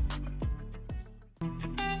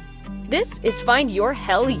 This is Find Your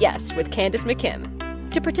Hell Yes with Candace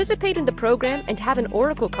McKim. To participate in the program and have an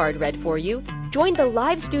oracle card read for you, join the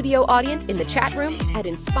live studio audience in the chat room at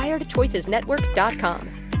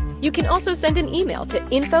inspiredchoicesnetwork.com. You can also send an email to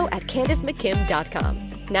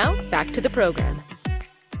info@CandaceMcKim.com. Now, back to the program.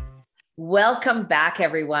 Welcome back,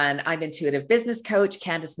 everyone. I'm intuitive business coach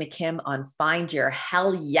Candace McKim on Find Your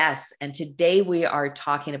Hell Yes. And today we are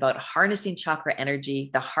talking about harnessing chakra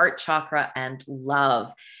energy, the heart chakra, and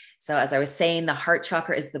love. So as I was saying, the heart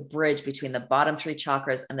chakra is the bridge between the bottom 3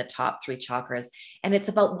 chakras and the top 3 chakras. And it's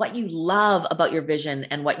about what you love about your vision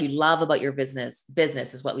and what you love about your business.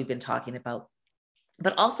 Business is what we've been talking about.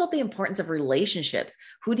 But also the importance of relationships.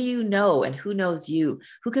 Who do you know and who knows you?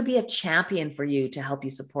 Who could be a champion for you to help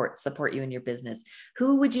you support you in your business?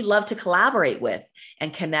 Who would you love to collaborate with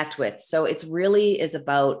and connect with? So it's really is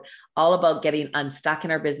all about getting unstuck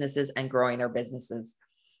in our businesses and growing our businesses.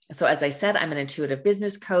 So as I said, I'm an intuitive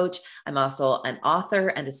business coach. I'm also an author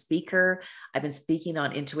and a speaker. I've been speaking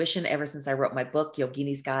on intuition ever since I wrote my book,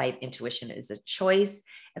 Yogini's Guide, Intuition is a Choice,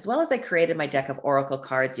 as well as I created my deck of oracle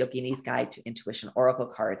cards, Yogini's Guide to Intuition Oracle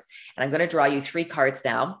Cards. And I'm going to draw you 3 cards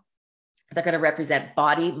now. They're going to represent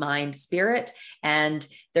body, mind, spirit, and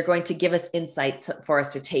they're going to give us insights for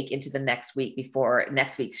us to take into the next week before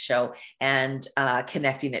next week's show, and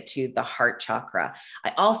connecting it to the heart chakra.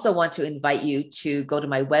 I also want to invite you to go to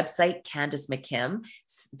my website,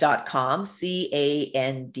 CandaceMcKim.com,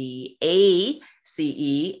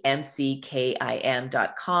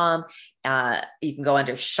 CandaceMcKim.com. You can go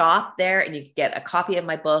under shop there and you can get a copy of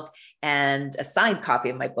my book and a signed copy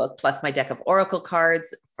of my book, plus my deck of oracle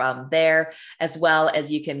cards from there, as well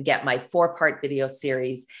as you can get my 4-part video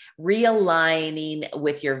series, Realigning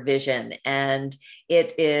with Your Vision. And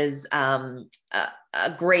it is a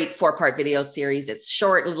great 4-part video series. It's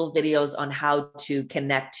short little videos on how to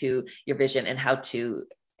connect to your vision and how to,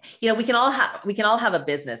 we can all have a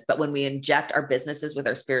business, but when we inject our businesses with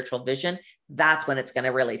our spiritual vision, that's when it's going to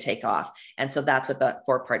really take off. And so that's what the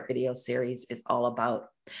 4-part video series is all about.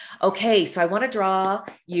 Okay, so I want to draw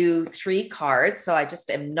you 3 cards. So I just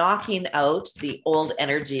am knocking out the old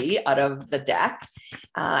energy out of the deck.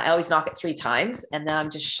 I always knock it 3 times, and then I'm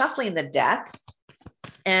just shuffling the deck,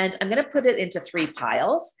 and I'm going to put it into 3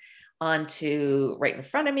 piles onto right in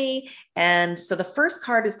front of me. And so the first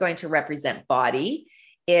card is going to represent body.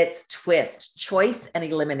 It's twist, choice and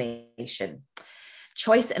elimination.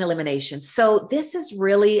 Choice and elimination. So this is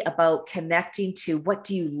really about connecting to what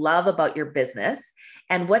do you love about your business,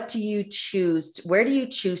 and what do you choose, where do you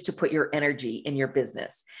choose to put your energy in your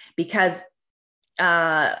business? Because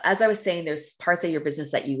as I was saying, there's parts of your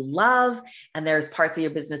business that you love, and there's parts of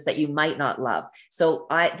your business that you might not love. So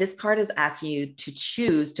this card is asking you to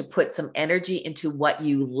choose to put some energy into what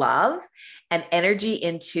you love and energy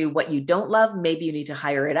into what you don't love. Maybe you need to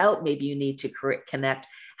hire it out. Maybe you need to connect,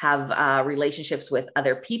 have relationships with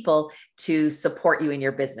other people to support you in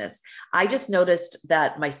your business. I just noticed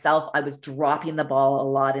that myself, I was dropping the ball a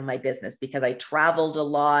lot in my business because I traveled a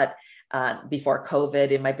lot before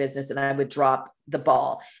COVID in my business, and I would drop the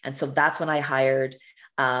ball. And so that's when I hired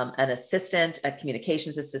an assistant, a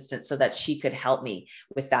communications assistant, so that she could help me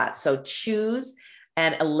with that. So choose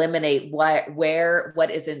and eliminate what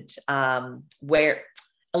isn't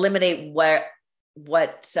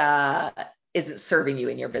isn't serving you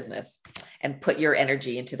in your business, and put your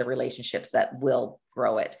energy into the relationships that will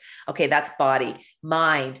grow it. Okay, that's body.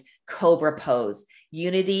 Mind, cobra pose,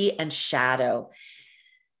 unity and shadow.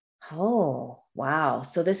 Oh, wow.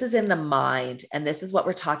 So this is in the mind, and this is what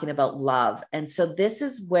we're talking about, love. And so this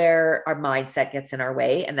is where our mindset gets in our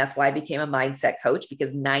way. And that's why I became a mindset coach,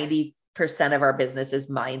 because 90% of our business is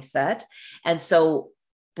mindset. And so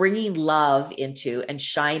bringing love into and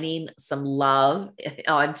shining some love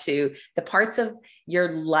onto the parts of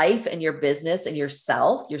your life and your business and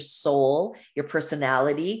yourself, your soul, your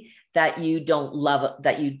personality that you don't love,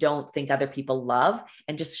 that you don't think other people love,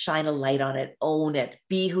 and just shine a light on it, own it,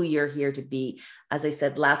 be who you're here to be. As I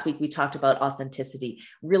said, last week, we talked about authenticity,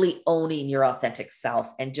 really owning your authentic self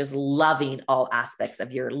and just loving all aspects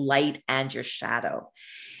of your light and your shadow.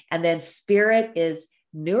 And then spirit is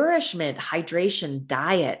nourishment, hydration,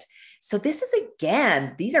 diet. So this is,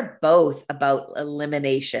 again, these are both about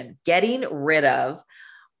elimination, getting rid of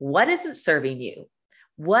what isn't serving you.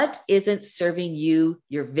 What isn't serving you,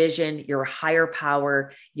 your vision, your higher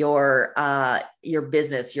power, your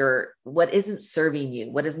business, what isn't serving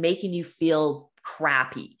you, what is making you feel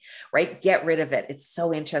crappy, right? Get rid of it. It's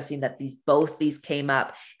so interesting that both these came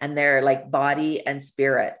up, and they're like body and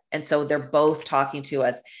spirit. And so they're both talking to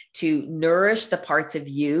us to nourish the parts of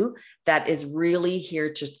you that is really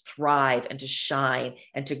here to thrive and to shine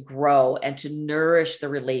and to grow and to nourish the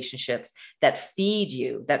relationships that feed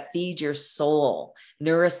you, that feed your soul.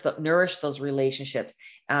 Nourish those relationships,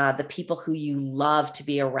 the people who you love to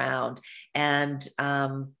be around, and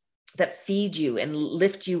that feed you and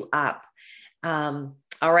lift you up. All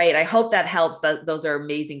right. I hope that helps. Those are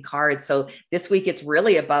amazing cards. So this week it's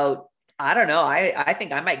really about, I don't know, I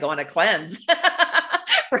think I might go on a cleanse,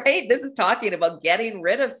 right? This is talking about getting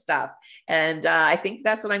rid of stuff. And I think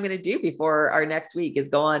that's what I'm going to do before our next week, is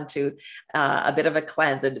go on to a bit of a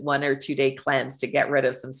cleanse, a 1 or 2 day cleanse, to get rid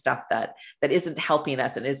of some stuff that isn't helping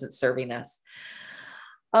us and isn't serving us.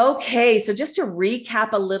 Okay, so just to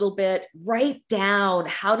recap a little bit, write down,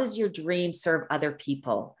 how does your dream serve other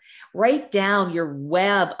people? Write down your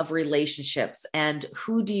web of relationships and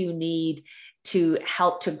who do you need to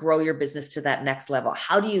help to grow your business to that next level?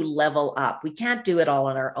 How do you level up? We can't do it all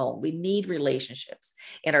on our own. We need relationships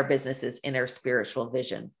in our businesses, in our spiritual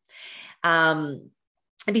vision. And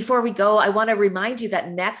before we go, I want to remind you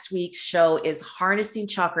that next week's show is Harnessing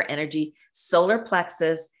Chakra Energy, Solar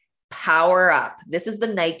Plexus, Power Up. This is the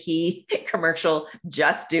Nike commercial,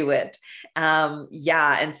 just do it.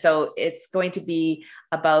 And so it's going to be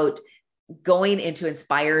about going into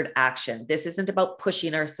inspired action. This isn't about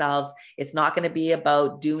pushing ourselves. It's not going to be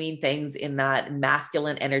about doing things in that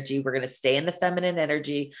masculine energy. We're going to stay in the feminine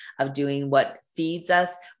energy of doing what feeds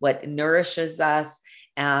us, what nourishes us,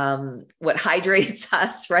 what hydrates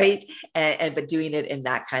us, right? But doing it in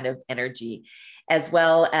that kind of energy. As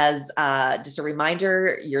well as just a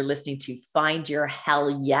reminder, you're listening to Find Your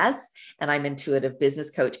Hell Yes, and I'm intuitive business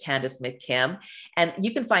coach Candace McKim. And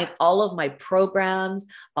you can find all of my programs,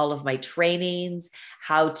 all of my trainings,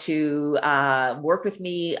 how to work with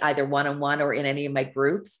me either one-on-one or in any of my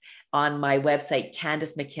groups on my website,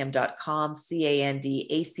 CandaceMcKim.com,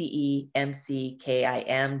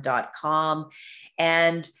 CandaceMcKim.com.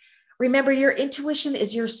 And remember, your intuition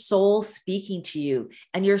is your soul speaking to you,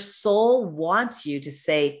 and your soul wants you to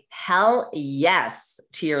say hell yes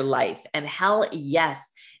to your life and hell yes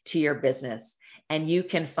to your business. And you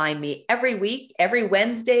can find me every week, every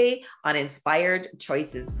Wednesday on Inspired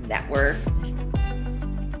Choices Network.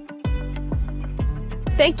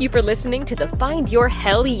 Thank you for listening to the Find Your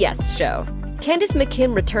Hell Yes show. Candace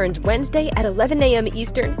McKim returns Wednesday at 11 a.m.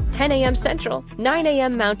 Eastern, 10 a.m. Central, 9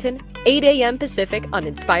 a.m. Mountain, 8 a.m. Pacific on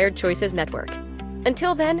Inspired Choices Network.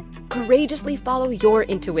 Until then, courageously follow your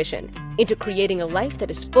intuition into creating a life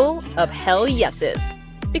that is full of hell yeses.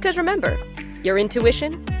 Because remember, your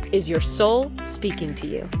intuition is your soul speaking to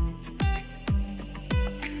you.